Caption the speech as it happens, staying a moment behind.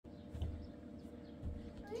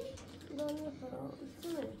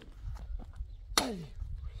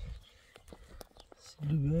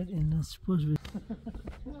Lugar en las posves.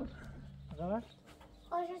 خبر؟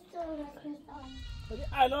 ولی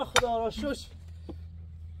الان خدا را شش.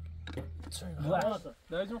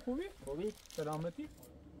 دایجون خوبی؟ خوبی؟ سلامتی؟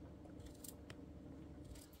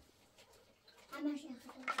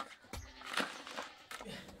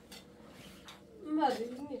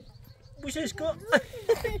 بوشش کن.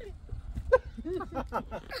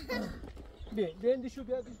 بیا دیشو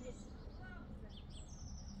بیا دیشو.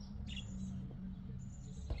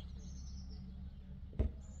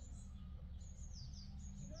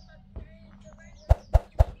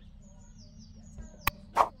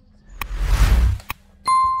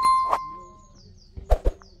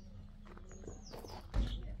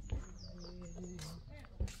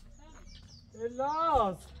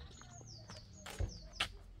 لاس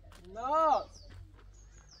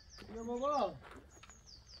یا بابا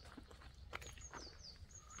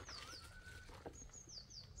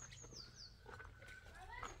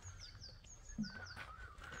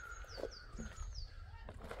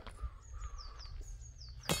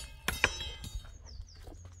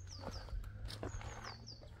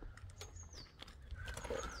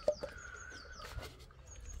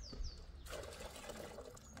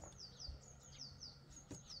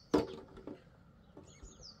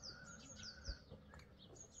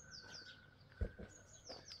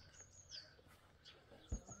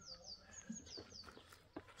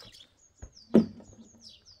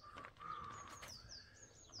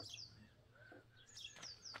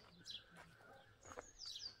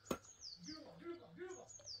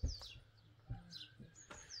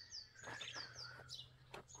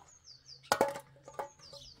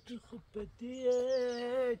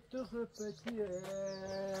تو خفتیه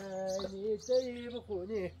نیتی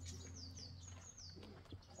بخونی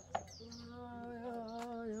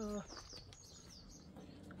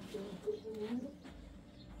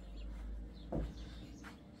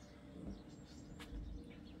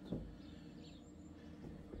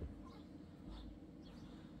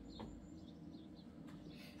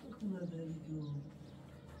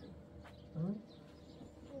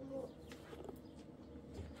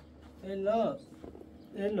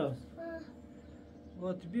Elas.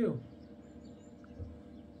 What view?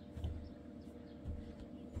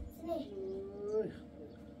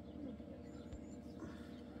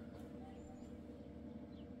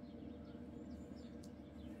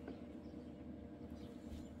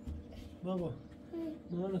 بابا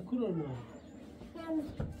ما أنا كل الماء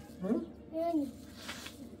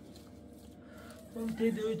هم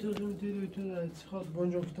تدوي تو خاط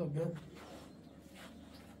بانجا كتاب يا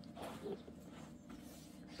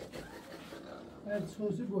هاد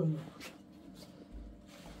سوسي بوي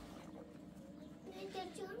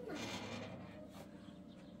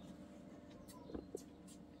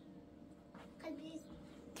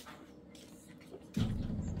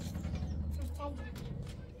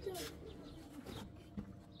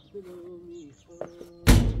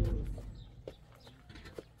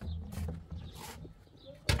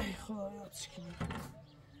ای خدا یاد سکنی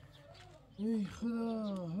ای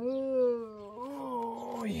خدا اوه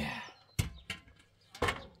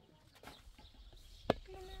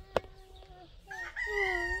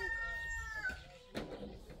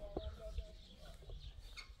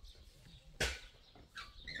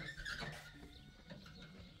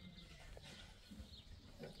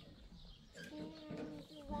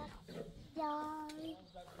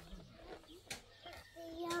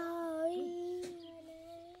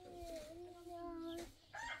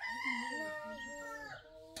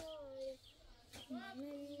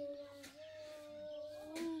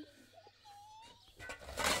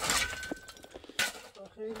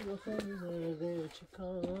خیلی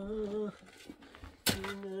چیکار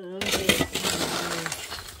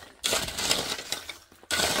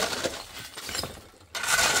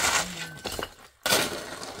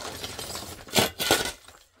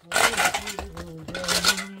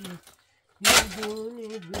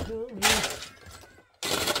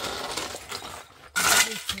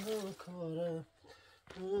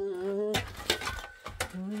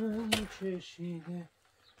چشیده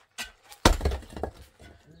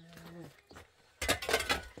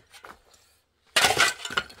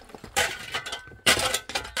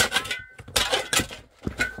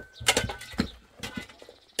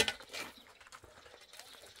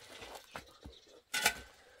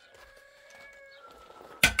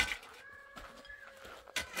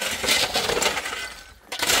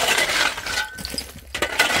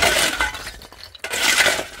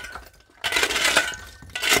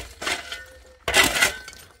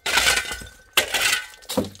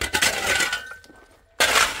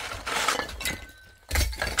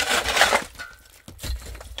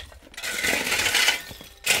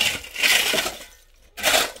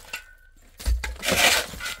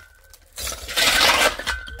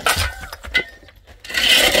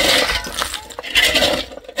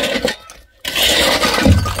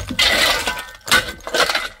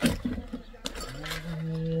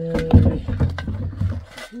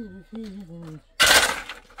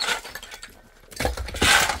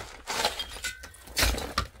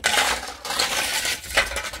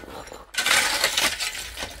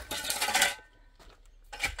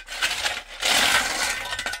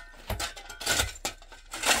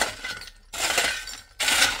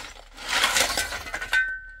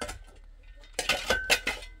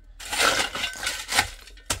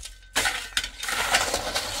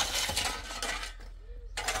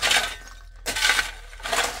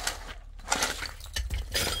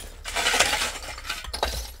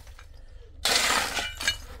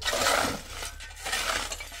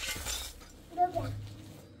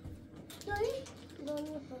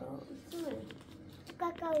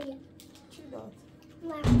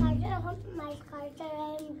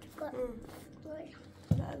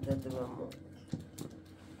درد بمون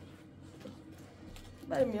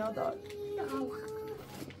بریم یادار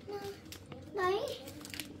Đấy,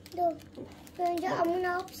 được. Rồi giờ ông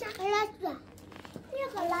nó sắc lát ra. Như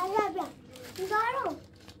cái lá ra ra. Đó đâu.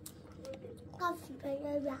 Cà phê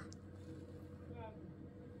ra ra.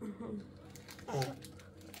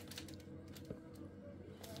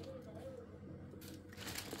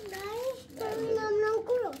 Đấy, con làm lâu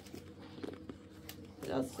quá rồi.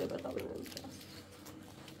 biraz şey bakalım biraz.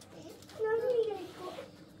 Nó đi đây cô.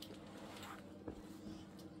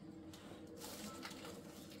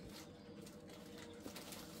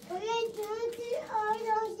 Ôi,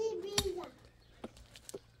 nó đi pizza.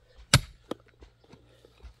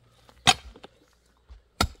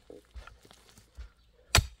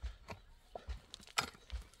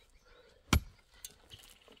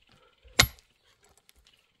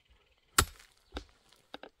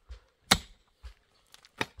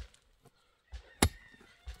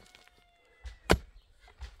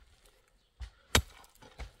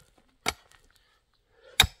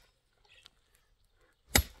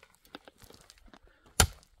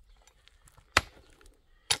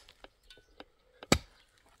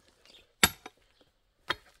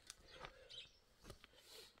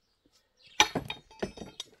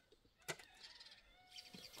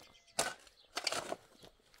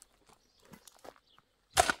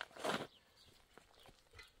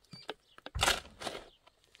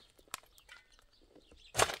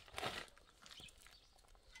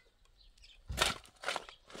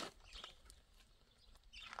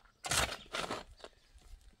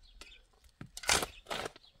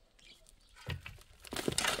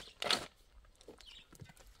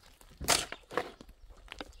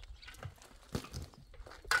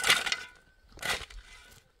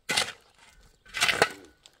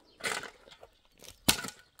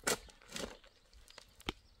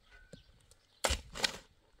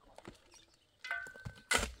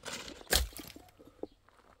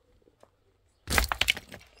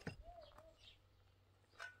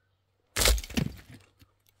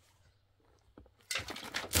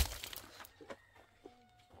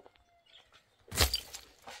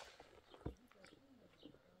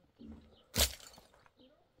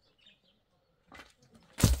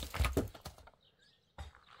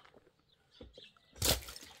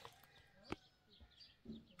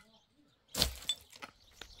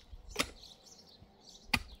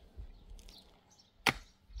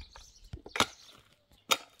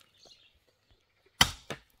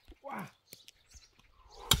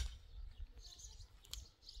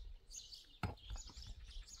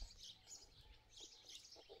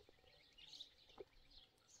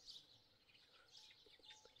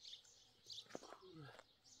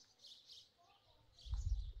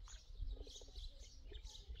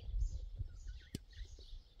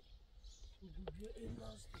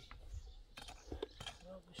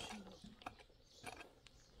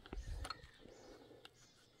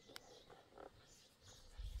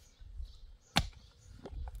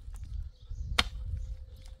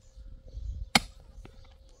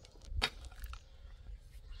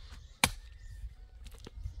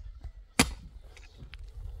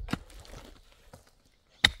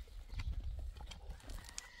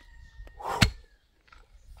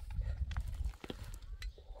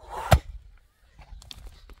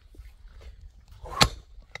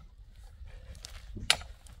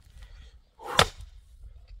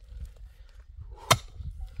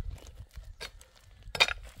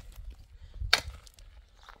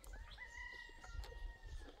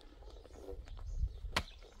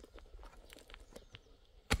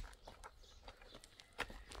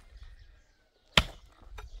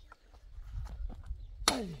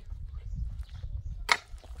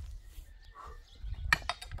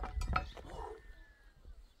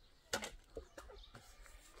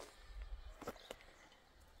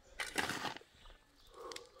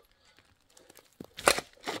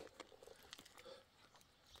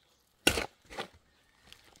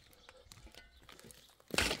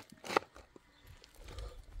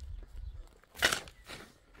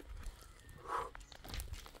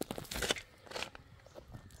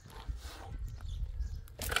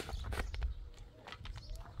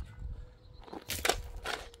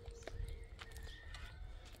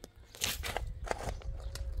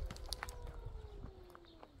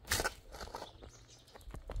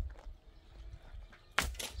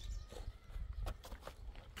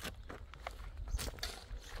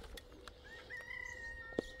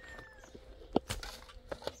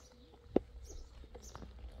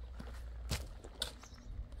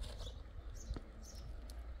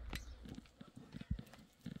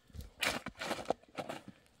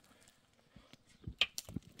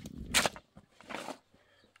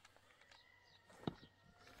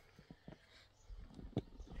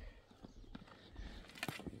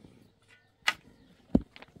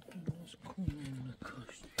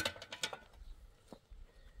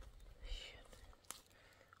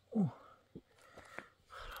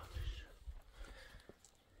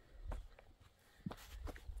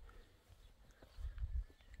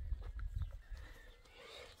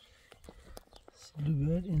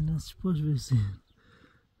 از پاش بسیم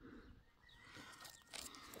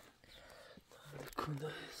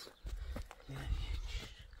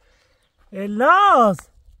الاس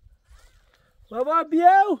بابا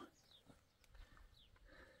بیاو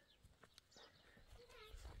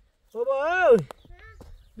بابا اوی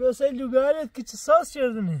بیا سای لوگارت که چه ساز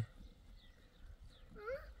کردنه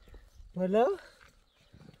والا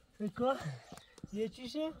بکن یه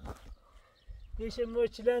چیشه یه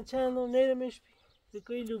مرچلن چند هم نیرمش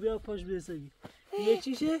بکن این لوبیا پاش بسگی یه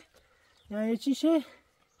چیشه یه چیشه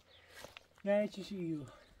یه چیشه ایو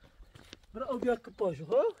برای او بیا که پاشو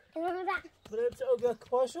خب برای او بیا که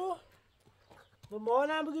پاشو و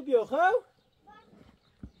مامانم بگو بیا خب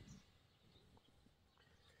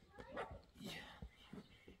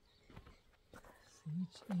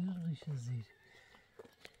هیچ این ریشه زیر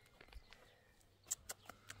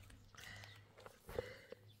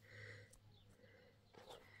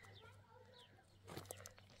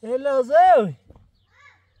لازم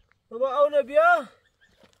بابا اونو بیا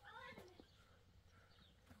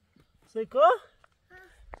سیکو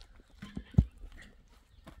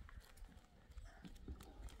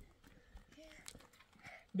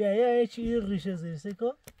بیا یه چی ریشه زیر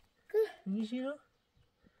سیکو میشی رو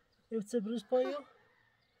افت بروز پایو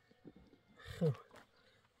خب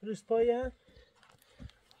بروز پایو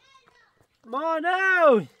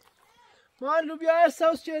مانو مان لوبیا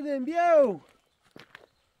ساوس کردیم بیاو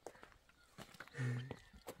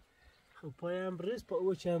خب پایم بریز پا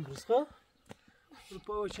او چم بریز خب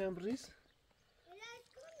پا او چم بریز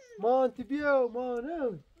مان تی بیاو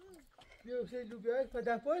مانو بیاو سی لوبیا پا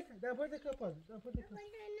دمپایت کپا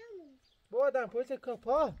بابا دمپایت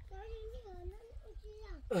کپا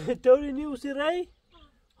توری نیو سی رای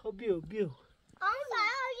خب بیاو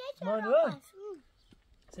مانو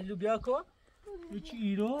سی لوبیا کو یچی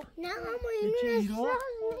ایرو یچی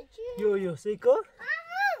ایرو یو سیکو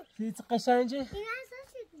سیت قشنجه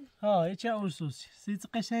ها یچی اول سوسی سیت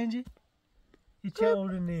قشنجه یچی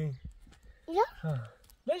اول نه ها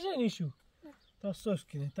بشه نیشو تا سوس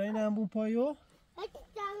کنه تا این هم بون پایو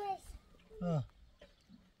ها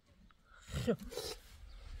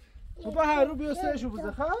بابا هر رو بیا سرشو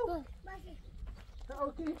بزه خب تا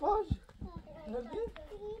اوکی پاش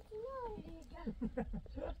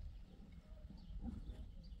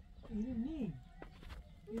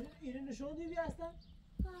اینه نشون دیدی هستن؟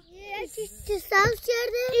 چه ساز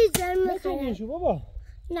کرده؟ نکنی شو بابا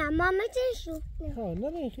نه ماما چشو ها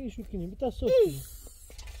نه خیلی شو کنیم بتا سوت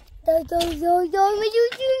دو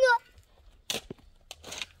میجوجو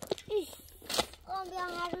آم بیام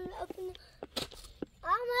هر روز اکنه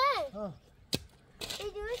آمه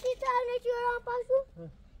ایجوری تا نشورم پاشو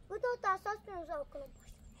بودو تاساس نشو کنم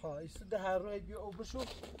ها ایست ده هر روی بیا او بشو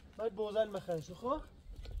باید بوزن مخن شو خب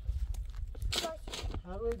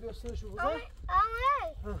هر روی بیا سرشو بوزن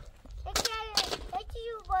آمه یکی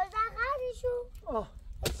شو بوزن خریشو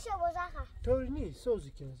یکی شو بوزن خر طوری نیست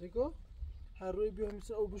سوزی کنه سیکو هر روی بیا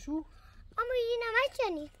میسه او بشو اما این نمه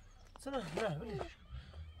چنی سنه نه بلیش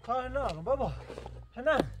کار نارم بابا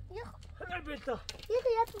هنه هنه بیلتا یکی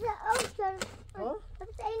یکی او کرد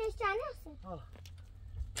یکی اینش چنی هسته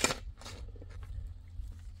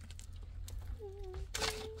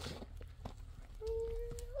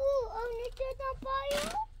او نشده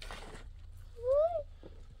پایو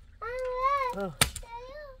آمه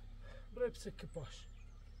برای بسکه پاش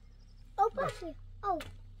او پاشی او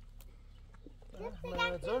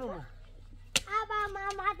محمد جان اومد ابا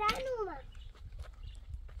محمدن اومد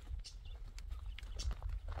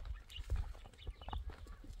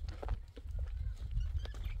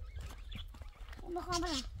میخوام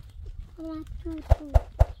برم تو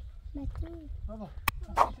بابا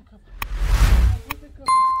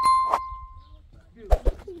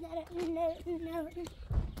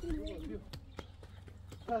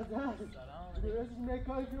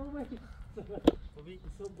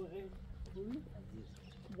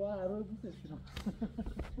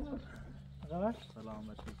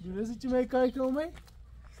درستی چی میکایی که اومد؟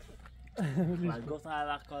 باید گفتم هر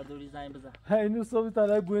وقت کار دوری زنگ بزن اینو صبح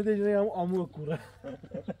تلای بوده جایی هم آمو کوره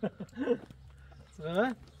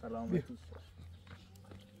سلامتی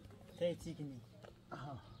تیتی کنی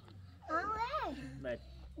بله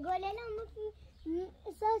گله نمو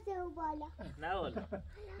ساسه و بالا نه والا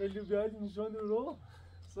الو بیاید نشان رو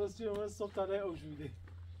ساس چی اومد صبح تلای اوجوده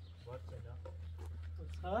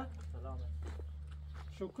ها؟ سلامت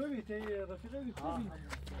شکر بیتی رفیقه بی خوبی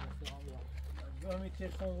همین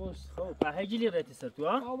تلفن گوشت خب به گیلی رتی سر تو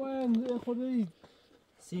ها؟ آبا خودی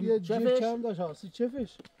سیم یه چفش؟ کم داشت ها سی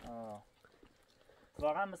چفش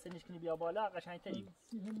واقعا مثل نیش کنی بیا بالا قشنگ تری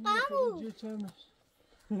جه چم داشت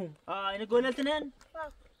اینه گلتنن؟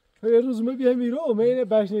 یه روز ما بیام میرو من اینه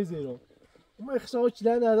باش نزیرم ما خشاو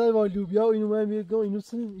چلن ادای و لوبیا و اینو من میگم اینو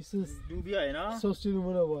سن ایسس لوبیا اینا سس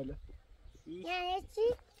چلمونه بالا یعنی چی؟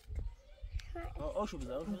 آشو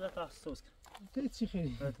بذار تا سس ته چی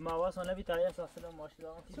خیلی ما واسه نبی تا اساسا ماشی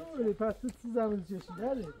دارم چوری پس تو چی زمان چشی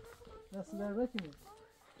داره دست در نکنی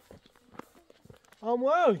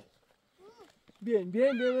آموی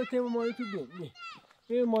بیاین تیم مانی تو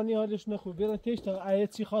بیاین مانی حالش نخوب بیارن تیش تا اگه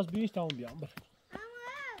چی خواست بیش تمام بیام بره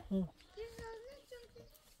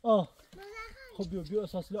خب بیا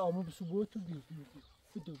اساس آمو بسو بود تو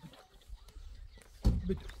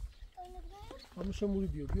بدو آمو شموری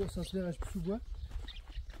بیا اساس لغش بسو بود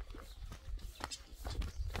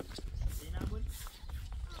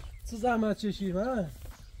چه زحمت چشیم ها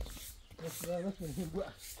زحمت کنیم بود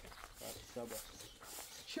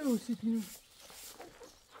چه اوسیدیم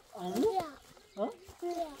آمو؟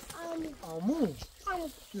 آمو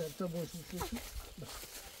نه تا باش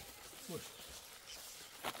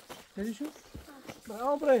هدی شو؟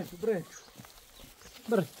 برای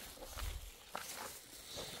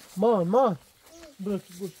مان برای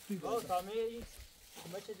تامی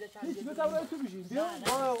هیچ بتابه تو بشین بیا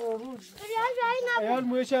ایال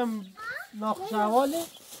مویش هم ناخشواله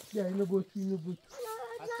بیا اینو بود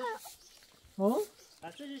ها؟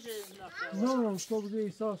 نه تو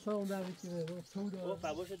بگی سا اون در میکنه تو داره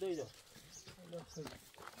فباش دویدو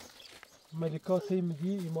ملکات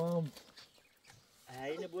میگی امام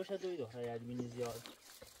اینه بوش دویدو هیاد مینی زیاد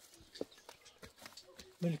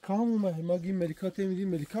ملکامو ما گیم ملکات میگی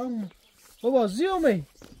ملکامو بابا زیومی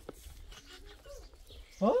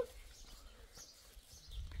ها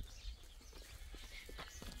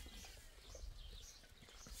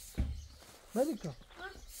ملکا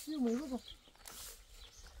زیومی بابا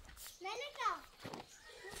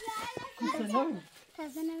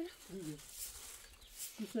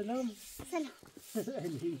سلام سلام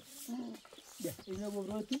بیا اینا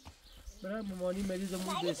ببراتو برای مامانی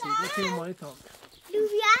مریضمون بسید بسید مامانی تام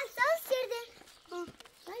لوبیا سس کرده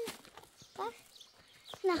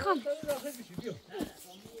نخوام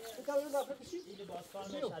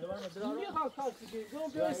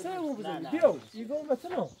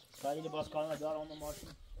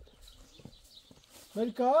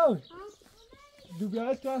ملکا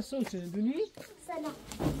لوبیا تو از سوچه دونی؟ سلام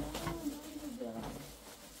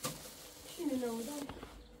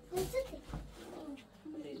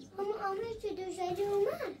اما چه دو شده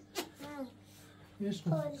اومد؟ یش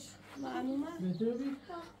کن بهتره بی؟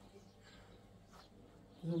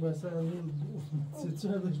 زن بسه همین ست چه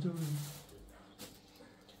داشته بودی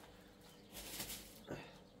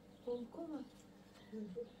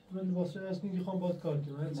من لباسه از میگی خوام باید کار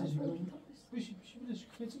کنم هر چیزی کنم بشی بدش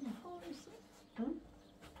کفتی خوش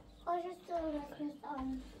صورت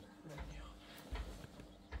آن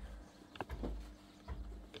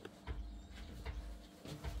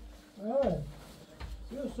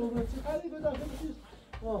بیا صورتی خیلی به داخل بشید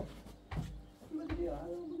بیا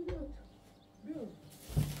بیا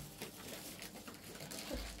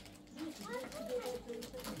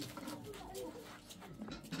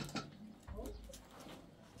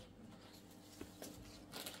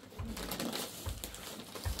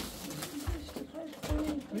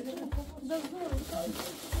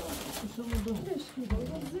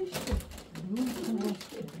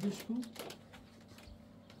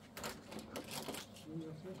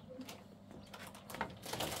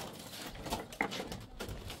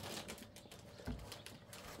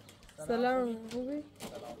سلام خوبی؟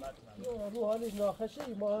 رو حالش ناخشه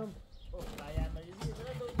ما هم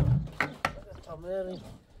تمرین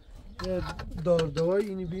یه داردوای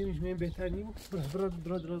اینی بیمیش من بهتر نیم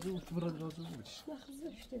براد رازو بودیش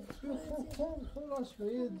خلاص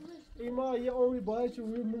باید ما یه عمری باید که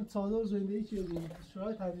من صادر زندگی کردیم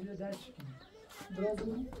شاید تبدیل درش کنیم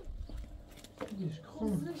برازو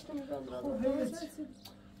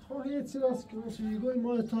خب یه چی راست کنم چه یگوی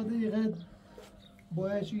ما تا دقیقه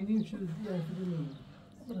باید چی نیم شد یه هفته نیم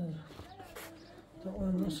تا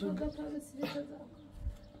اون نصر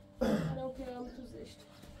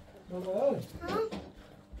بابا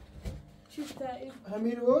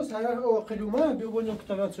همین روز هر قلومه بیا بانیم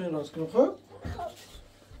کتابات سوی راست کنم خب؟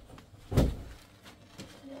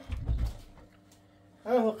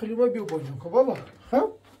 هر قلومه بیا بانیم که بابا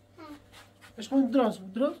خب؟ اش کن دراز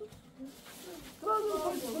خوب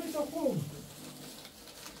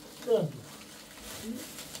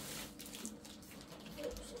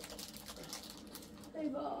ای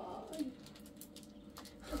وای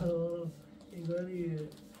انگاری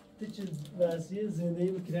تو چه وضعی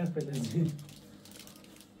زندگی بکنه فلزی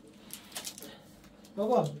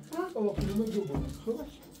بابا قلومه بیا بانیم خب؟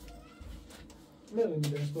 مرمی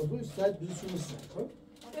دست بابا ساعت بیزو شما ساعت خب؟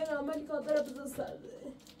 Ben amel kadar bize sardı.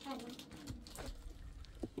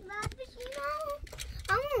 واپس نه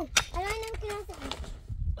عمو الانم که نسیم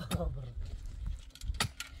خب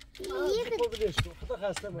بدش کن خدا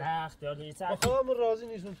خسته من نه اختیار داری صرفی بخواهم راضی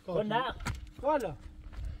نیستم تو کار نه حالا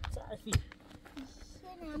صرفی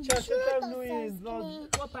چشم کم نویز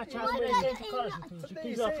با بچه هست باید تو کارش میتونی چی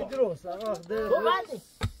پیزا دیسه پا درست آقا ده تو بله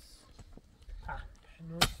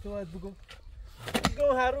تو باید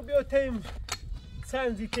بگم هر رو بیا تیم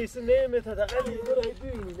سنزی تیسه نیمه تا دقیقه یه برای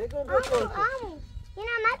ببینی نگم به کار کن عمو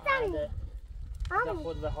اینم مثلا در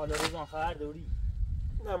خود به حال روزان خبر داری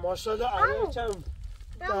نه ماشاءالله الان چم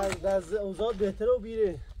در اوضاع بهتره و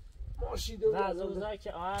بیره ماشیده و نه از اوضاعی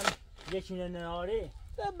که آن یکی نهاره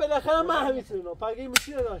بالاخره من همیتونم پگه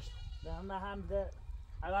میشینه داشت در من هم ده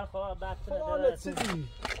اول خواه بعد تو حالت چیزی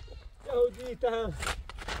یهودی تا هم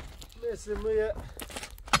مثل موی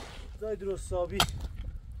زای درستابی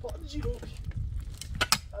پادجی رو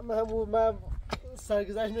اما همون من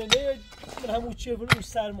سرگذشت میره من همون چیه بلو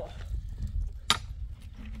سرما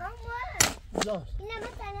عمو زار اینم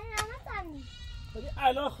مثلا ولی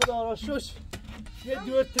الان خدا را شش یه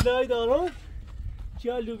دور طلایی دارم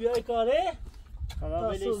که لوبیای کاره خدا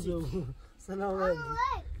بلیسی سلام علیکم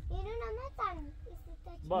اینو مثلا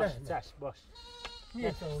باش نه. چشم باش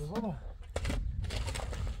میتونه بابا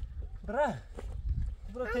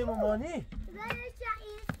برا تیمومانی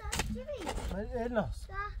من الناس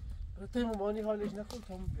برا تیمومانی حالش نکن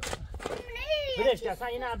تا برش که اصلا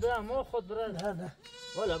این عبده ما خود برای نه نه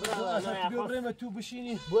والا برای اصلا نه بیا بریم تو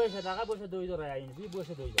بشینی بوشه دقیقه بوشه دویدو رای این بی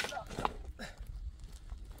بوشه دویدو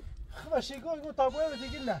باشه گو تا باید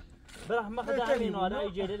دیگه نه برای ما خدا همین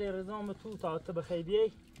آره جلیل رزام تو تا تو بخی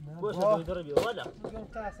بیای بوشه دویدو رو بیا والا میگم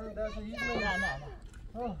که اصلا درست هیچ نه نه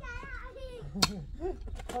نه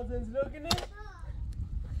خواهد انزلو کنی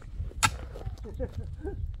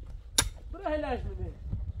برای هلاش بده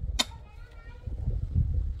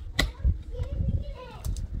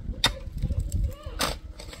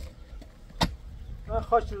من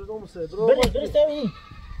خواهد شروع دوم سه برو برش این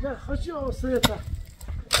نه خواهد شروع سه تا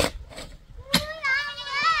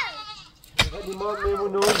ولی ما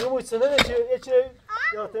میمون نوزم و سنه چه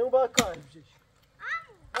یادتمون باید کار بشیش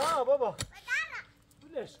بابا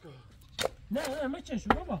بلش کن نه مچنشو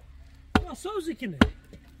بابا سوزی کنه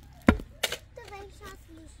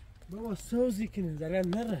بابا سوزی کنه درن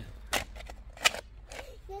نره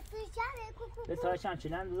به تا چند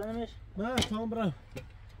چلند بزنمش من تام برم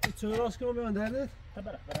چه راست کنم بیان دردت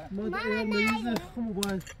برم ما مریض خمو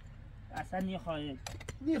باید اصلا نیخواهی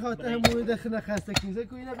نیخواد همون دخل نخسته کنیزه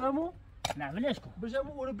که اینه برمو نه ولش کن بشم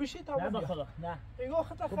او رو بشی تا نه بیا بخدا نه ایگاه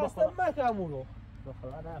خطا خسته من که همون رو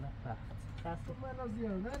بخدا نه خسته من از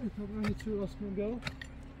دیار نه تا برم هیچ چه راست کنم بیارم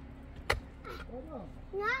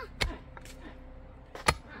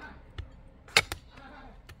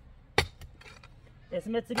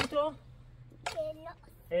اسمت چی تو؟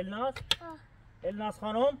 الناس الناس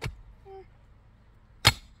خانم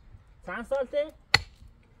چند سالته؟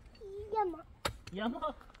 یا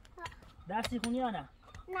ما درسی خونی یا نه؟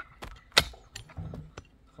 نه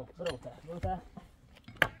خب برو تا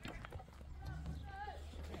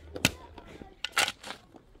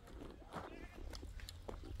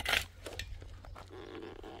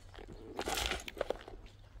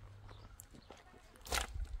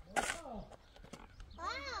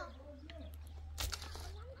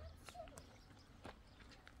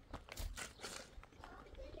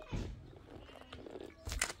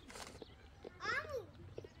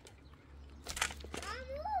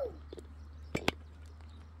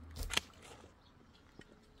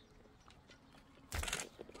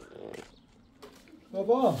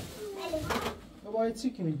بابا بابا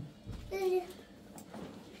چی کنیم؟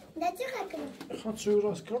 ده چه کنم؟ خواهد چه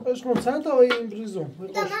راست کنم اش کنم چند تا این بریزم من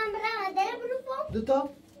برم داره بروفم؟ دو تا؟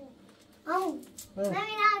 من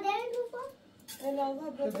میرم داره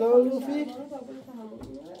بروفم؟ هزار روفی؟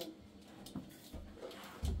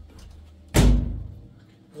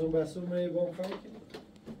 زن بسور می بام خواهی کنیم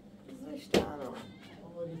زشتانو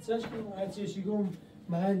ریچش کنم هرچی شیگم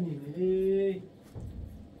محل نیم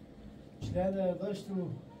چرا در داشتم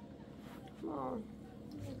ما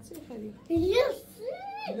چی خرید؟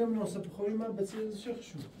 اینه مناسب بخوری من به چیز شخ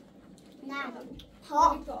شد نه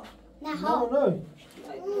ها نه ها نه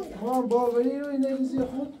ما باوری رو این ریزی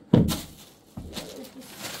خود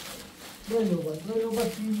نه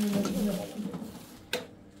نوبت این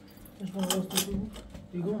اش ما راست کنم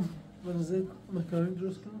دیگم برزه مکانی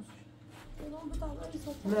درست کنم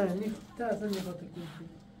نه نیخ تا اصلا نیخواد کنم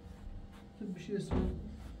تو بشی اسم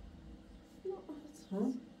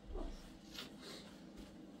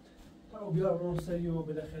او بیار اون سری و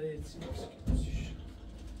بالاخره چیزیش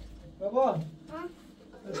بابا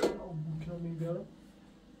بکنم میبرم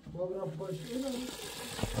با برم پاش اینم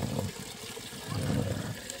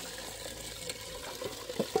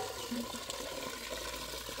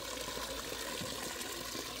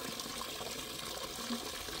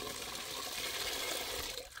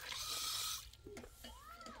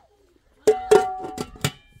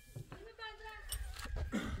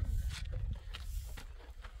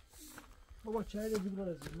بابا چای دیگه برو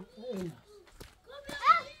از این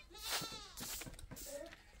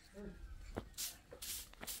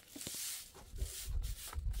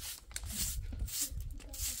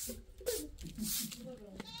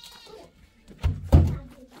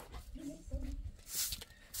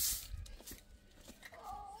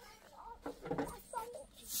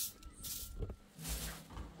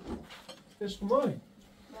عشق مای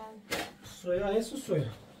سویا هست و سویا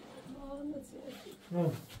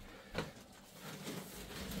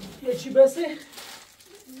یه چی بسه؟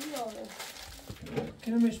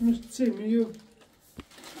 کنمش چه میو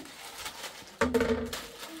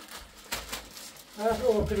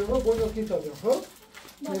آخری رو باید آکی تا بیم خب؟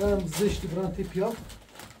 میرم زشتی بران تیپیا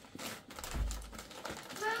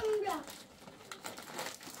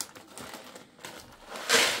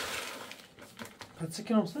پس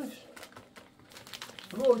کنم سرش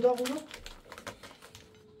رو اردا بودو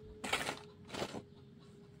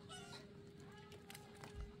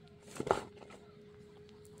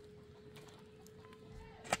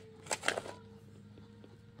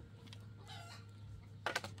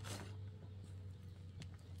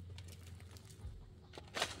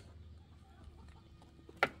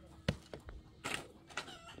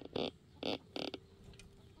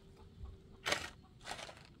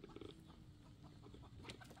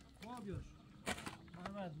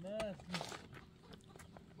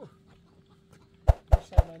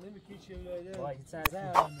وای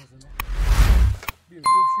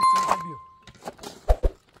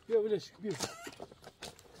بیا ولش بیا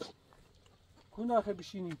کن آخه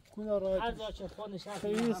بشینیم کن راحت هر جا که خود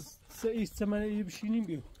نشست خیلی سمنه بشینیم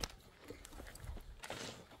بیا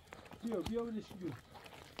بیا ولش بیا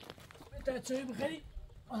بتا چایی بخری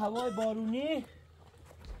هوای بارونی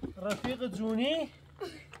رفیق جونی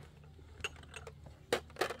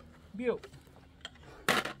بیا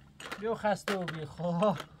خسته و بیا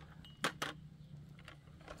خواه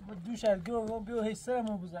دوش از بیا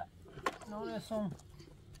حسرمو بزن نان اسم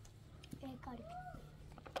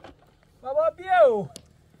بابا بیاو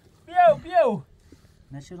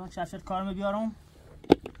نشیرون چفشت کارمو بیارم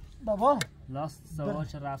بابا لاست سوار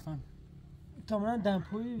چه رفتن تا من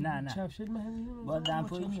دمپوی نه چفشت من همین با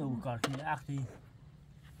دمپوی نیو کار کنی اختی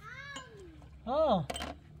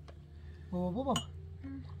بابا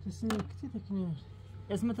تسنی کتی تکنیم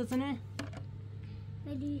اسمت چنه؟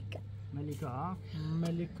 ملیکا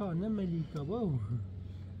ملیکا نه ملیکا بابا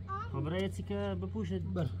خب برای چی که بپوشد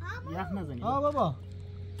یخ نزنی بابا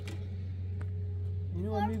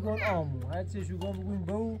اینو میگن آمو هر چی شو گم بگوین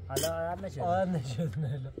بو حالا عرب نشد نشد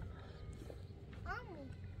نه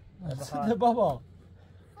آمو بابا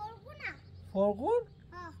فرقونه فرقون؟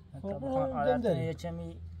 بخوام دم داری یه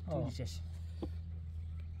چمی تولیشش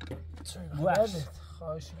بوخش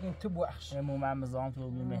خواهش کن تو بوخش مومن مزام تو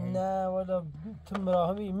بیمه نه والا تو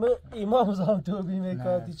مراهمی امام زام تو بیمه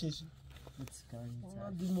کاتی چشی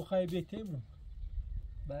دی مخایبه تیمون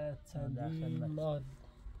بعد چندی ماد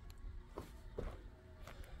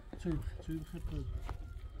چوی بخیر کنید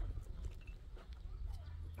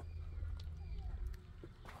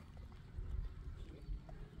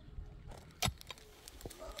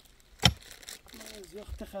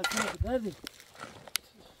زیخت خطیه دردی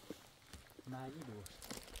معلی دور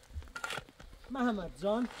محمد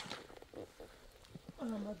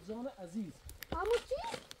جان عزیز آمو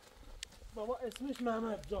چی؟ بابا اسمش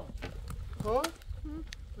محمد جان خب؟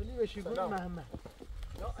 ولی بشی گوی محمد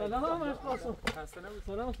سلام محمد قاسم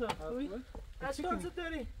سلام خوبی؟ اشکال چه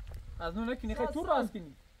داری؟ از نونه کنی خیلی تو راست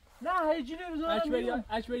کنی نه هیچی نمیزارم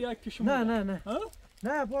اچ بری کشم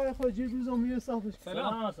نه با خود جیب روزم میو صافش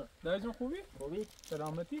سلام دایجون خوبی؟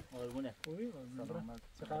 سلامتی؟ قربونه خوبی؟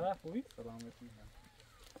 چه خبر خوبی؟ سلامتی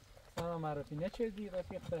سلام معرفی نچردی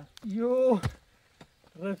رفیق تا یو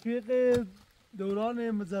رفیق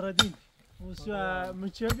دوران مزردین من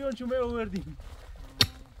چه بیان چون آوردیم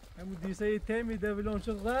همون دیسه تیمی دولان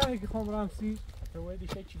شد راه که خام رمسی تو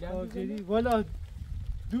دیشه چی لندی والا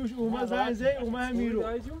دوش اومه زنزه اومه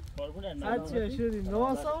میرو قربونه هرچی شدیم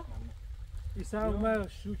نواسا ایسا اومه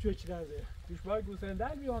شوچو چی لنزه دوش باید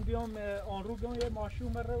گوسندن بیام آن رو بیام یه ماشی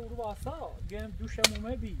اومه رو واسا گم دوشم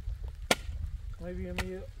اومه بی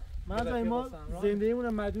من ما زندگیمون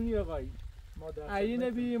مدونی آقایی ما در علی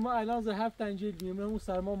خدمتیم. نبی ما الان زه 7 انجیل بیم اون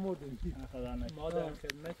سرما مردیم خدا نکنه. ما در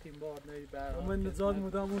خدمتیم بار نی بر من نزاد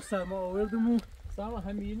مودم اون سرما آوردم اون سلام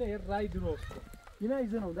همینه یه رای درست کن اینا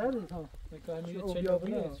ایزنم در ها میگه همینه او چه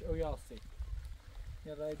بیابونه. بیابونه او یاسی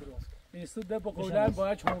یه رای درست کن ایستو ده با قولن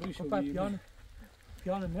باید چونری خب شدیم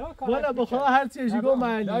پیانو نه والا بخواه هر چیزی گو لای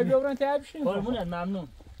معلوم بیابرن تا بشین قربونت ممنون.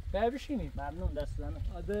 تا بشینیم ممنون دست زنه.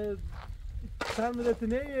 آده سر مدت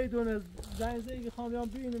نه یه دونه زنگ زنگی خواهم بیام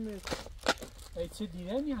بینیم ای چه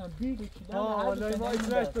دیدنی هم بیگه چیدن والا ما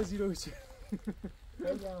ایزرش پذیرو چی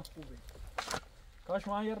خیلی هم خوبه کاش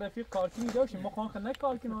ما یه رفیق کارکنی داشتیم ما خواهن خیلی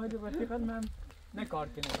کارکنی های رفیق من نه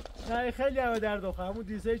کارکنی نه خیلی همه درد آخه همون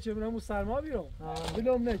دیسه چه همون سرما بیام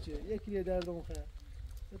بلوم نچه یکی یه دردم خیر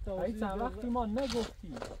ای چند وقتی ما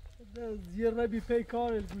نگفتی زیر ربی پی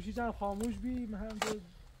کار گوشی هم خاموش بی من هم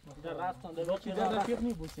در رفتن در چی در رفیق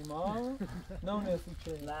نیبوسیم ها نه اون اصلی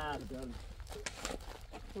چه نه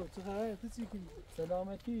چه خبره تو چی کنی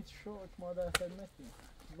سلامتی شد ما در خدمتیم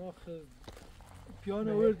ما پیان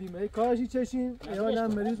آوردیم ای کارشی چشیم ایوال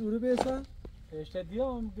هم مریض او رو بیسن اشته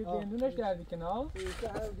دیام دندونش دردی که نه ایسته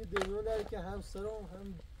هم دنیون داره که هم سرم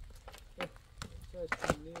هم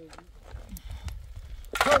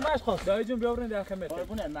فرمش خواست دایی جون بیاورین در خدمت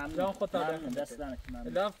قربونت ممنون. جان خود تا ممنون دست زنه. ممنون.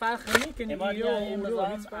 الان فرق نمیکنه اماری ایرو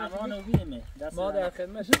امضان امان و بیمه. دست ما در زنه.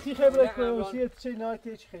 خدمت چی خبره کنوشی چه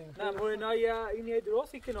ناتی چه خیلی نه موینا یا این یه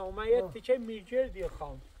درستی که نه من یه تیکه میجر دی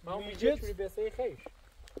خام من میجر چوری بسه خیش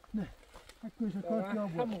کاش کار کلا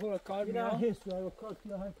هم هو کار اینا میام هست و کار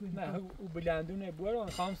کلا ها کوی نه او بلندونه بوران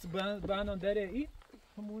خامس بانون داره ای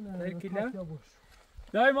همون در کلا؟ باش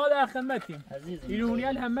دای ما در خدمتیم عزیزم.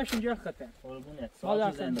 ایرونیال همش اینجا خطن قربونت. ما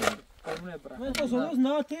در ساعتی زنده. خدمت قربونت برم من تو روز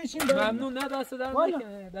ناتی چیم ممنون نه دست در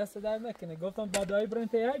نکنه دست در نکنه گفتم بعدای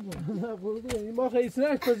برنت یک بود نه بودی ما خیلی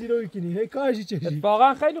سنش پذیرایی کنی هی کاشی چشی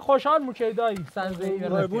واقعا خیلی خوشحال موچه دایی سنزه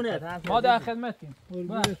قربونت. ما در خدمتیم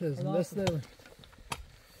قربونت هستم دست نمید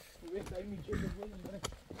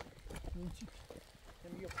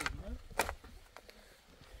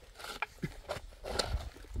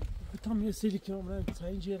بتام یه سری که من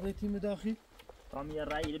تاین جیغه تیم داخل تام یه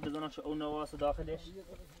رأی بزنش او نواس داخلش.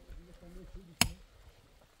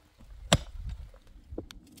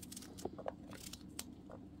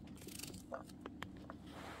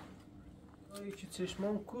 یکی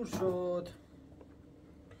چشمام کور شد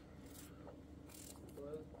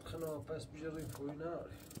باید خنا پس بجریم پوی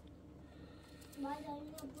ناری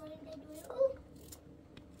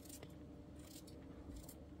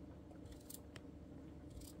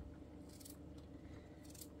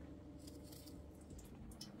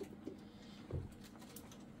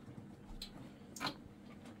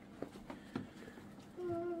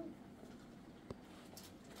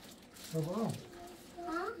بابا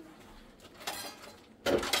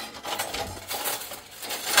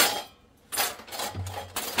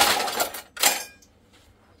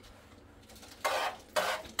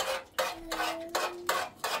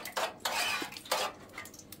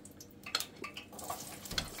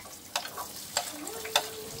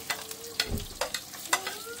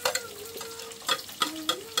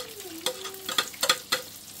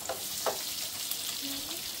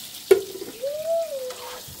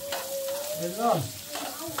Elvan,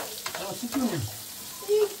 nasıl mı?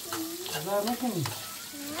 Ver bakalım.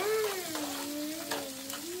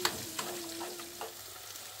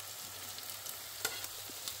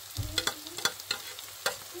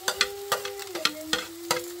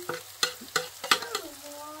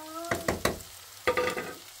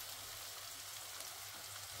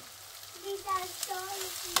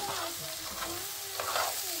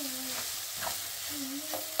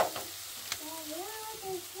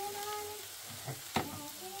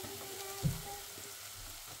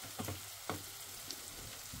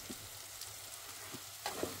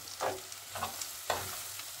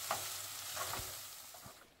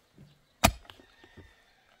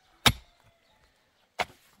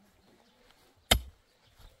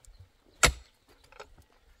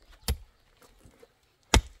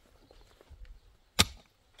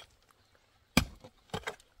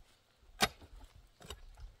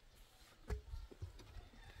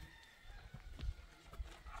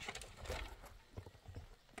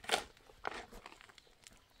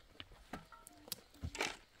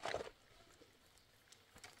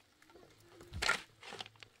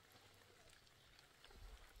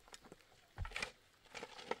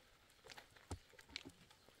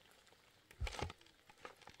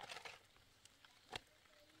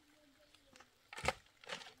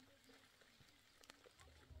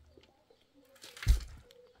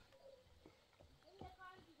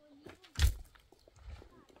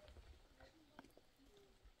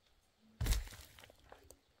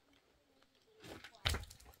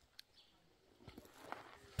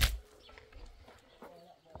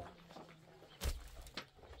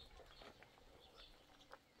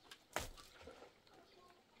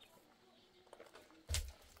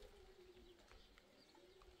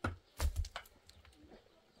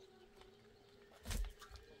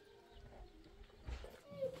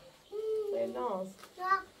 ناز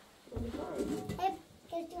hep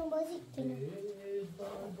kırtım bozuk gibi.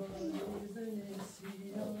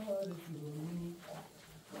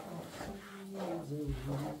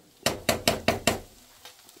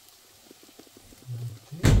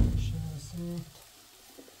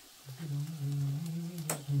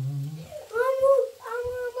 Amu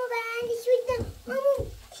ben de şuydum. Amu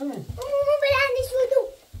ben de şuydum.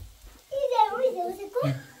 İzle ko.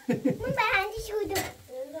 Amu ben de şuydum.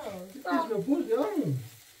 Kaput ya mı?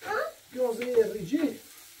 Ha? Gözü erici.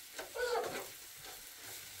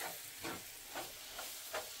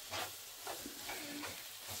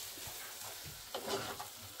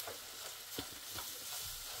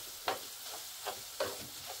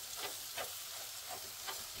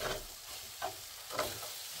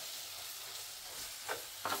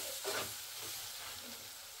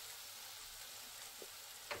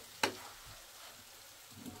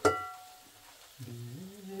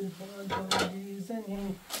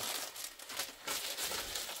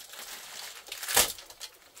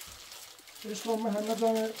 عشقا من همه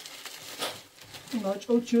دانه ناچ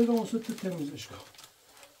او چیه دام واسه تو تمیز عشقا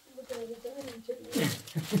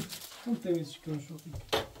هم تمیز کن شوخی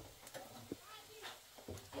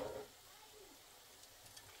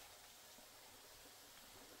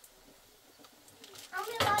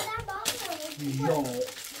Amu bazen bakmıyorum. یا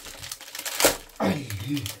ای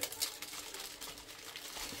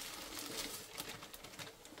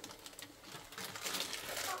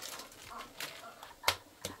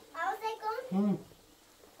Ağzı kon. هم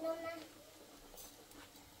Normal.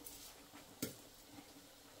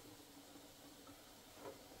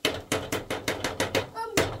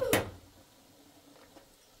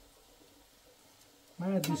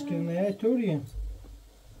 من دیسکرینه طوریه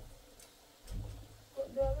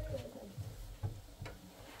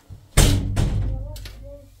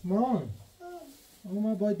مان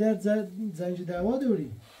اما باید درد زنج دوا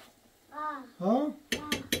داری ها؟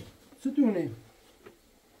 ستونه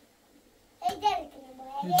Ederim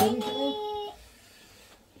bu. Ederim ki.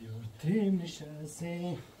 Yurtim nişası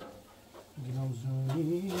Gülüm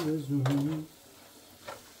zuni zuni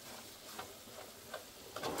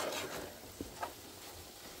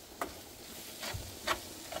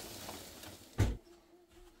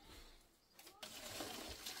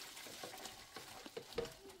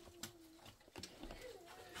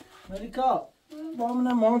Melika, با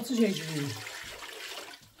من مانتش هیچی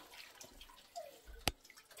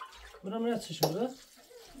برام نتش شده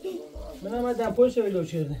من هم دمپوش ویلو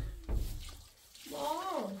کرده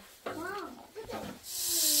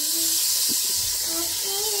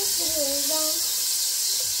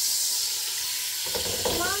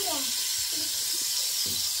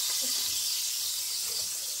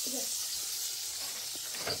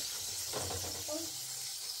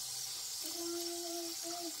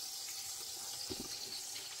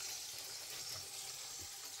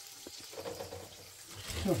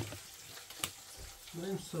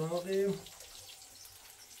بریم سراغ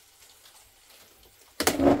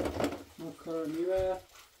ماکارونی و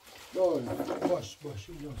دال باش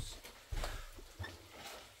اینجاست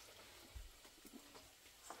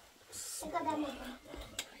Ne kadar mı?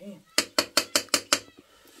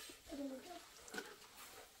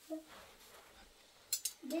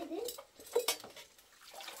 Dedi.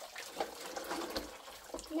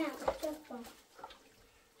 Ne? Çok var.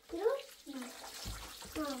 Dur. Ne?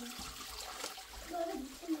 Tamam. Böyle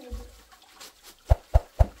bitirmedi.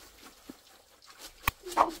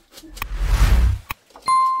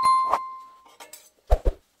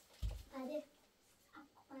 Hadi.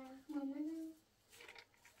 Mama.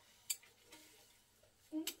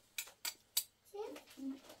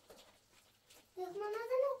 Yok mama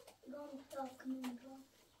da yok. Yok yok.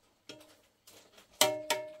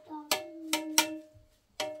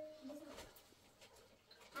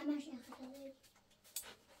 Ama şey yapalım.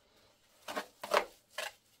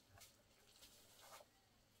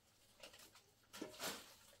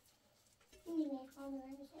 Yine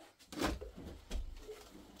kalmadan bir şey.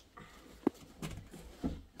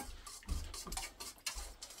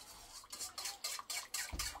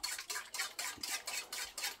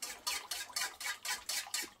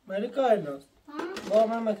 ملکه الناس با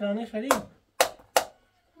من مکرانی خرید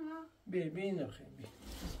بی اینجا خیلی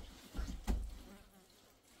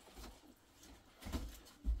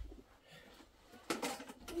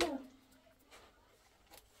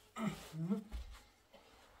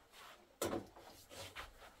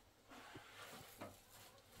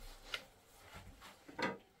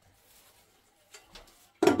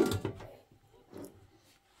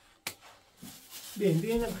بی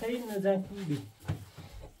بینم خیلی نزن کن بی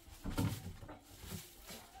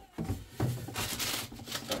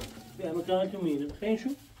نه مکان تو میره خیلی شو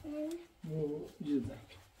جدا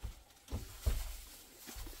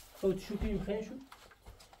خود شو کیم خیلی شو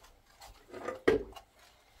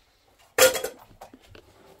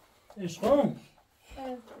عشقم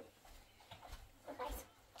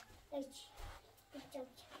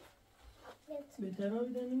بهتره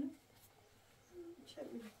بیدن اینو؟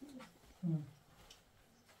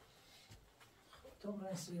 تو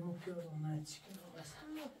رسی مو پیارم نه چی کنم بس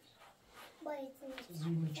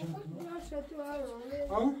زیمی چند کنم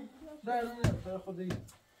نه خودی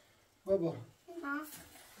بابا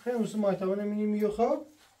خیلی موسو مایتابا نمینیم یو خواب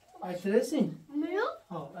اترسیم منو؟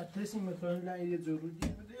 ها اترسیم مکان لعیه ضروری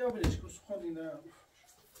بده یا بلش کس خودی نه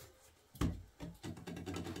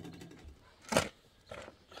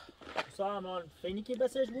سامان فینی که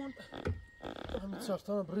بسش بون همین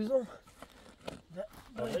سرطان بریزم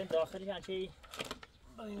این داخلی هنچه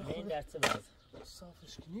این درسته باز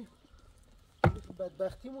صافش کنیم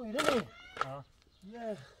بدبختی مو ایره نه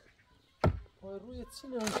یه پای روی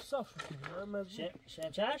چینه هم صاف کنیم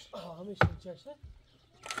شمچش؟ همه شمچشه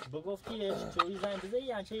بگفتی چوی زنگ بزه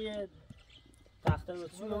یه هنچه یه تخته رو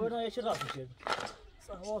سوی ببرن یه چه راست میشه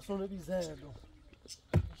سواسونه بی زردم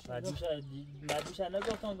مدوشه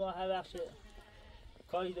نگفتم گاه هر وقت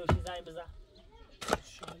کاری دوشی زنگ بزن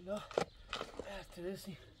انشالله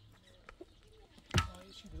ارترسیم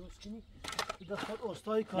چی درست کنی ایده خود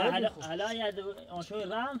استای کار نه حالا یه آنشوی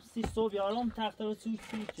رم سی صبح یارم تخته رو سوی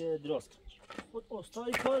که درست خود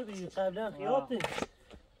استای کار دیگه قبلا خیاطه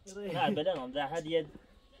نه بدنم در حد یه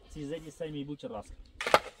چیزه دیسته می بود که راست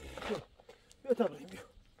بیا تا بریم بیا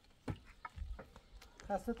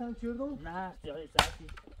خسته تن کردم؟ نه دیگه ساعتی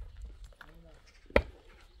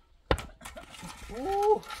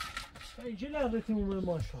اوه اینجا لغتیم اومه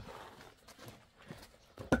ماشا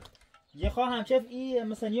یه خواه همچه ای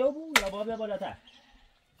مثلا یه بود یا بابه بالاتر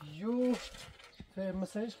یو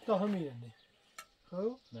مثلا ایش تا هم میرنه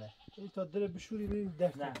خب؟ نه این تا دل بشوری بریم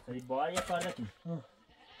دفتر نه خیلی باید یه کار نکنی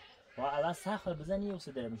با اول سخت بزنی و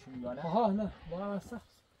سده میشون یا نه؟ آها نه با اول سخت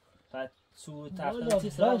بعد سو تخته تی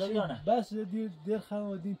سرا داری یا نه؟ بس دیر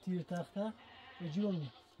خانوادین تیر تخته به جیبم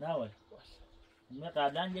نیم نه ولی من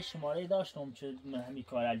قبلا یه شماره داشتم که همی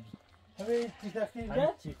کارل بید همه تیر تخته همین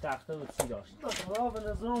اینجا؟ تیر تخته و تی داشت به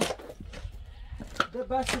نظرم ده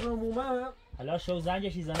بس رو مومه حالا شو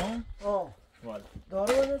زنگشی زنم؟ والا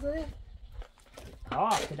داره به نظری؟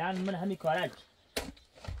 کدن من همی کارل بید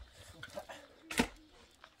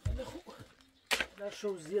در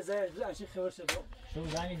شوزیه زرد اشی خبر شد شو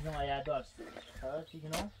زنگش زمان یاد داشت خبر چی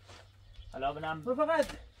کنم؟ حالا بنام فقط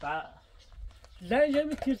لنج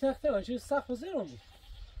همی تیر تخته باشه سخت و زیرم بید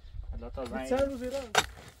حالا تا زنگ چند رو زیرم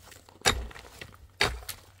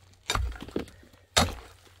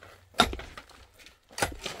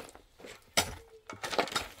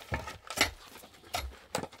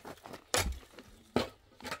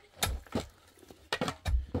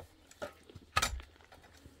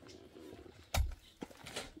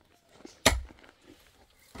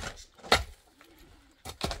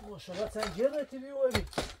ماشاءالله تنگیر نتی بیو ببین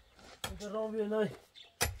اینجا رام بیانای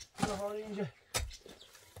نهار اینجا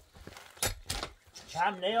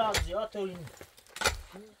کم نیاد زیاد تو این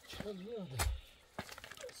چرا میاده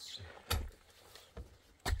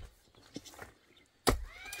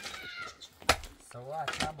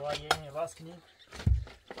سواعت من باید یه این راست کنیم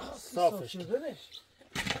صافش شدنش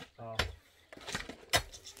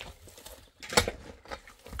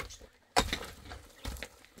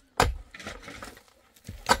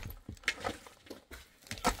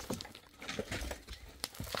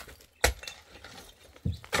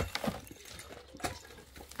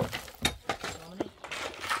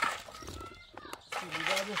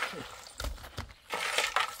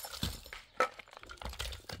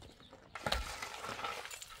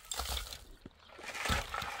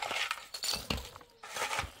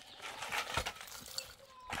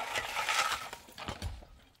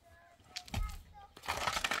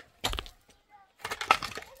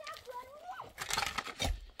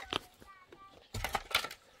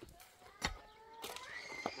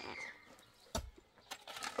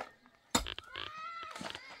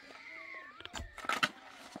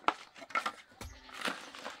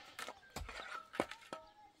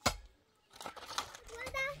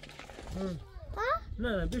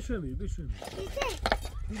نه بشومی بیدش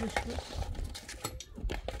کن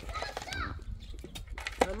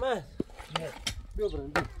احمد بیا برم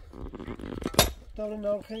بیا تاور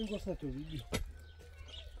نار خیلی گوست نتوری بیا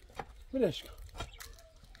بلش کن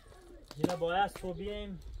دیگه باید صبح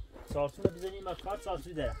بیاییم سارسون رو بزنیم و کار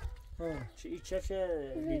سارسوی داره چه این چفش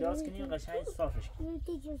لیداز کنیم قشنگ صافش کنیم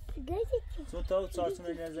تو تا سارسون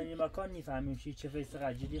رو نزنیم و کار نیفهمیم چه چفش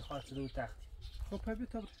سقدیدی خواست رو تختی خب پبی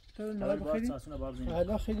تا اول نهار باید بخیری؟ ساسونه باید بزنیم.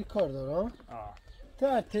 الان خیلی کار دارم.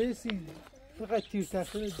 تا تیسی فقط تیر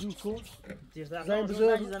تخته دور کن.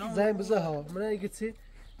 زنگ بزن ها. من اگه چی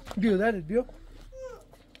بیو دارید بیو.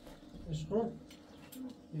 اشکون.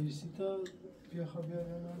 ایسی تا بیا خب بیا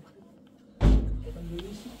نه.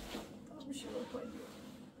 ایسی.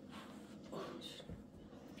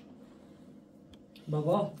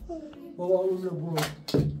 بابا اون رو برو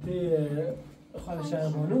تی خاله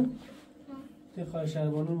شهربانو تی خاله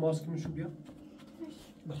شهربانو ماسک میشو بیا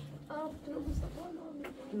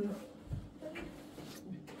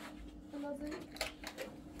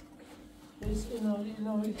ناری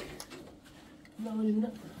نه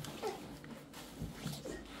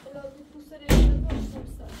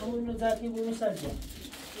اونو زدی بونو سر بیا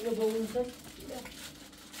اینو با اونو سر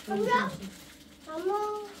اما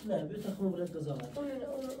نه بیا تخمون برد قضاوت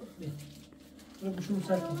بیا بشون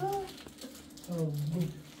سر کن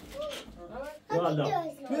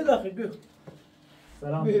بیا داخل بیا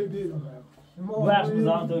سلام. بیا بخش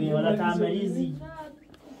بزن تو یه ولی تا مریضی.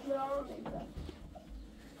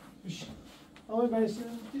 آقای بایستی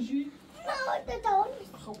تیجی؟ نه تا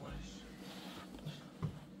خب باش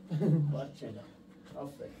باید چه دارم.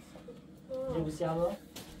 آفرین. بسی همه؟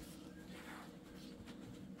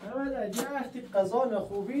 اما اگه وقتی قضا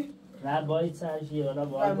نخوبی نه باید سرشی ولی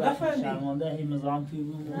باید نفهمی. شرمانده هی مزام توی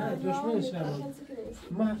بود. نه دشمنش نبود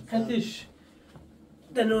من قطش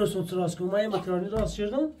دنوسون تراس کنم من یه مکرانی راست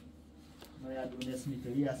شدم باید اون اسمی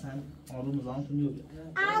توی اصلا آروم مزام تو نیو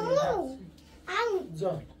عمو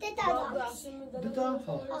جان تتا دوتا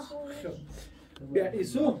بیا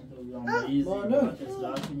ایسو مانو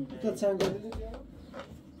تا چند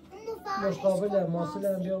مشقابل ماسل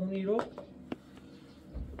هم بیام نیرو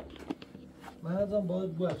من ازم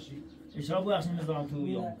باید بخشی اشرا بخشی مزام تو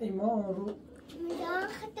بیام. ایمان رو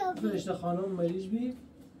فرشته خانم مریض بی یه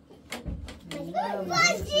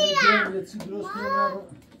چی درست کنم رو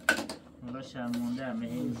حالا شرمانده همه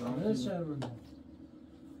هی مزام تو درست شرمنده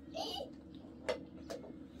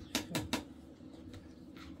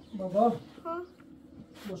بابا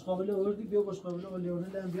مشقابل آوردی بیا مشقابل آلیانه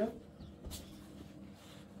دم بیا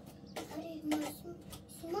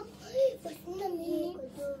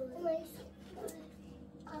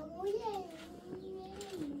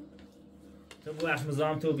تو بخش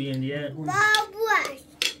مزام تو بیان دیگه. بابوش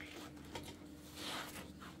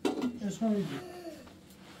عشق میدی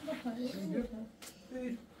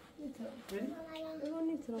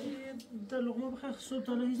در لقمه بخیر صبح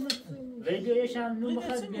تا لحیز نکن ویدیویش هم نون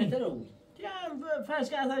بخیر بهتره بود. فرض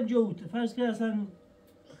که اصلا جوته فرض که اصلا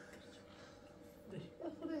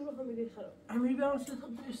امیری به آنسته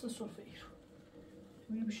خود بیسته صرفه ای رو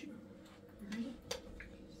میری بشیم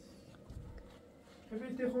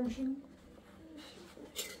ببین تیخو میشیم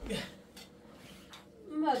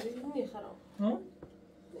مادري مني خراب ها؟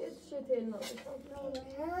 ايش شتينا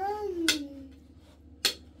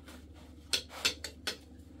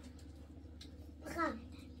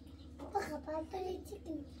بخ بطل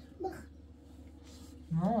تشيكن بخ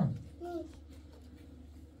نه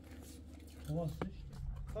خواستش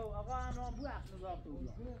خب آقا هم بخش مزام تو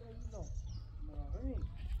بیام.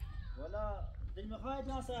 والا دل میخواید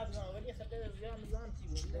ناصر بزنم ولی خیلی زیاد مزام چی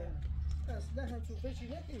بود. اصلا هم چوفه چی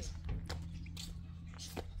نکنی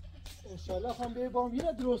انشالله هم به بام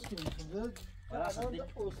یه درست کنیم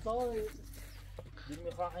استاد دل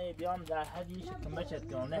میخواهم بیام در حدیش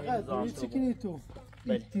کمچت کنم نه فقط مزام روی تو چی بود. کنی تو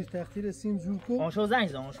بله. تیر تختیر سیم زور کن اون شو زنگ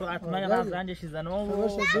زن اون شو حتما از رنجش زنم و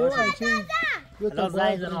باشه دو انچه حالا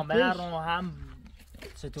زنگ زنم برام هم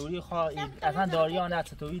چطوری خواهی اصلا داریان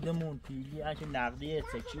چطوری دمون پیلی انچه نقدیه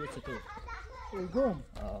چکیه چطور گم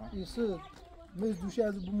ایسه مز دوشه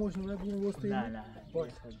از بو ماشین بگیم واسه نه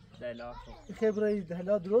باشه دلا خبره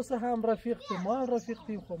حالا درست هم رفیقتیم ما هم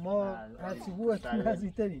رفیقتیم خب ما هرچی بود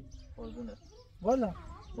نزدیکتریم قربونت والا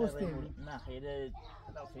واسه نه خیلی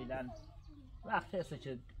فعلا وقت هست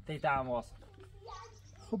که تیت هم واسه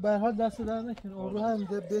خب به هر حال دست در نکن آرو هم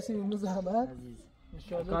بسیم اون زحمت عزیز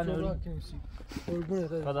انشاءالله تو راه کنیسی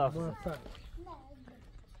قربونت خداحافظ. موفق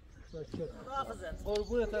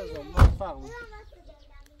قربونت ازم موفق بود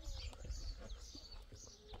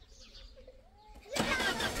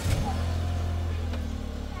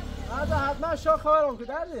هذا حتما شو خبرهم که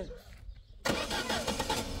درده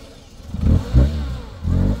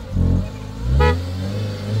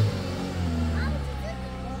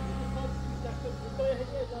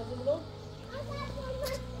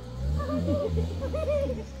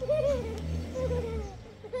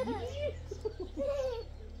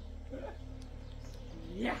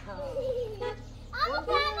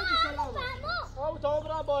آب تا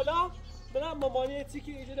برم بالا برم مامانی چی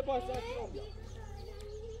که اینجا باز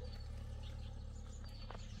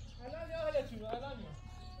يا هلا شنو الان يا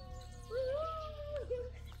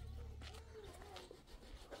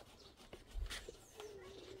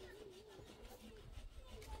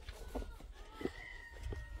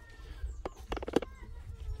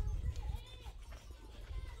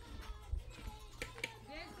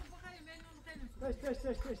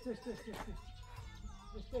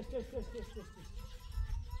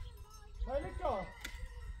مالكا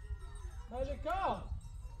مالكا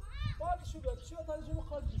بعد شو بيا شو هذا شو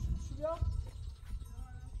مخرج شو بيا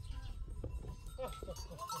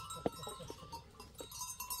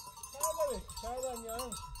تعال يا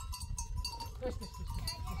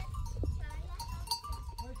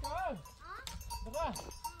مالكا بغا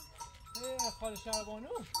ايه خالد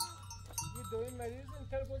شعبانو یه دوی مریض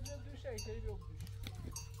اینتر بودن دوش ایتری بیو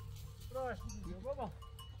دوش راش بیو بابا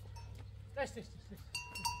دش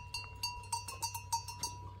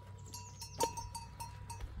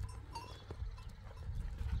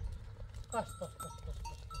قاش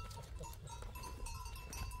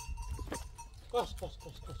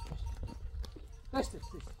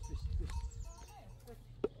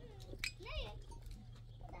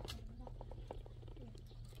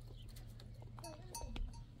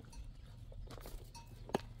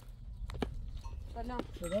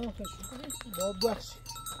سلام خوش باب بخش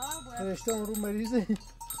فرشته رو مریضه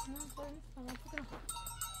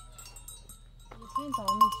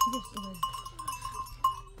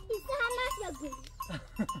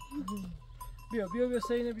بیا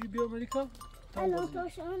سینه بیا ملیکا الو تو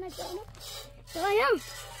شما نکنم شایم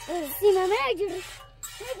سینه نگیره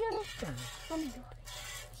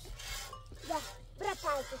برا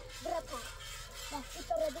پایده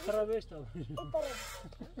خرابش tam.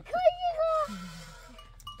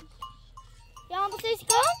 Ja,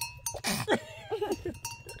 Busesko?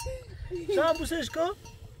 Saan Busesko?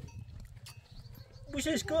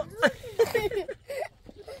 Busesko?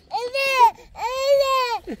 Evet.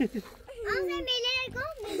 Anne melere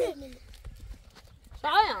kom melere.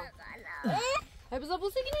 Şaya. Hep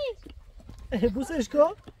zabusu gini.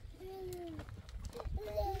 Busesko?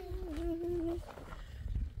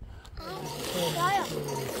 Şaya.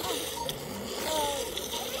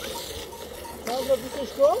 Sandra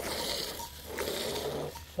Busesko?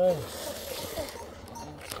 Şaya.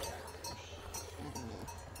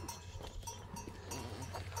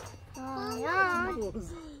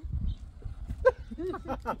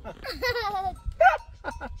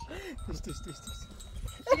 Tiş.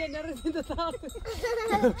 Yine neresinde tam?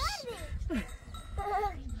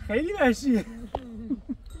 خیلی وحشیه.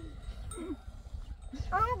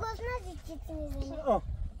 Ama gözüne zıçtınız.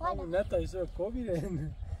 نه تا ایسا کوبیره.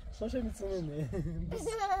 خوشه میتونه.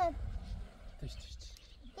 Tiş.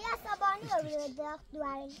 Ya sabahını örüyordu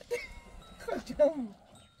duvarı. Kaçam.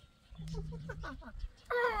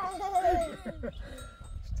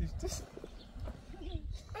 Tiş.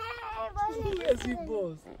 Assim,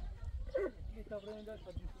 boss.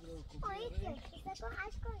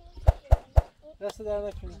 Desta dar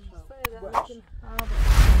naquilo.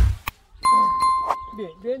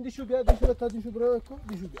 Bem, deixa eu ver, deixa eu botar, deixa eu branco,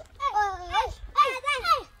 deixa eu ver.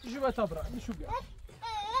 Deixa eu botar branco, deixa eu ver.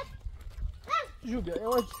 Deixa eu ver,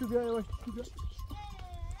 eu acho que deixa eu ver. Deixa.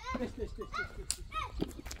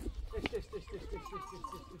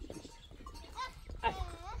 Ai.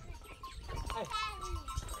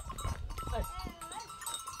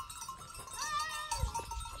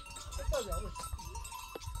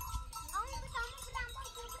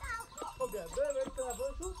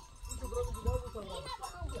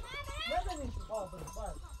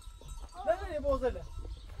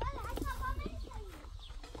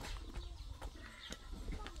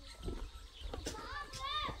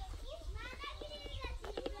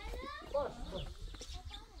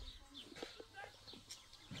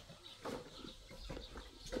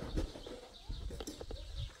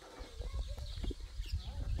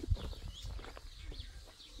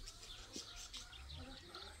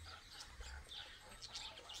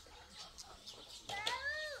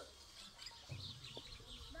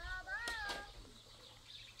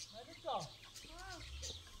 Baba.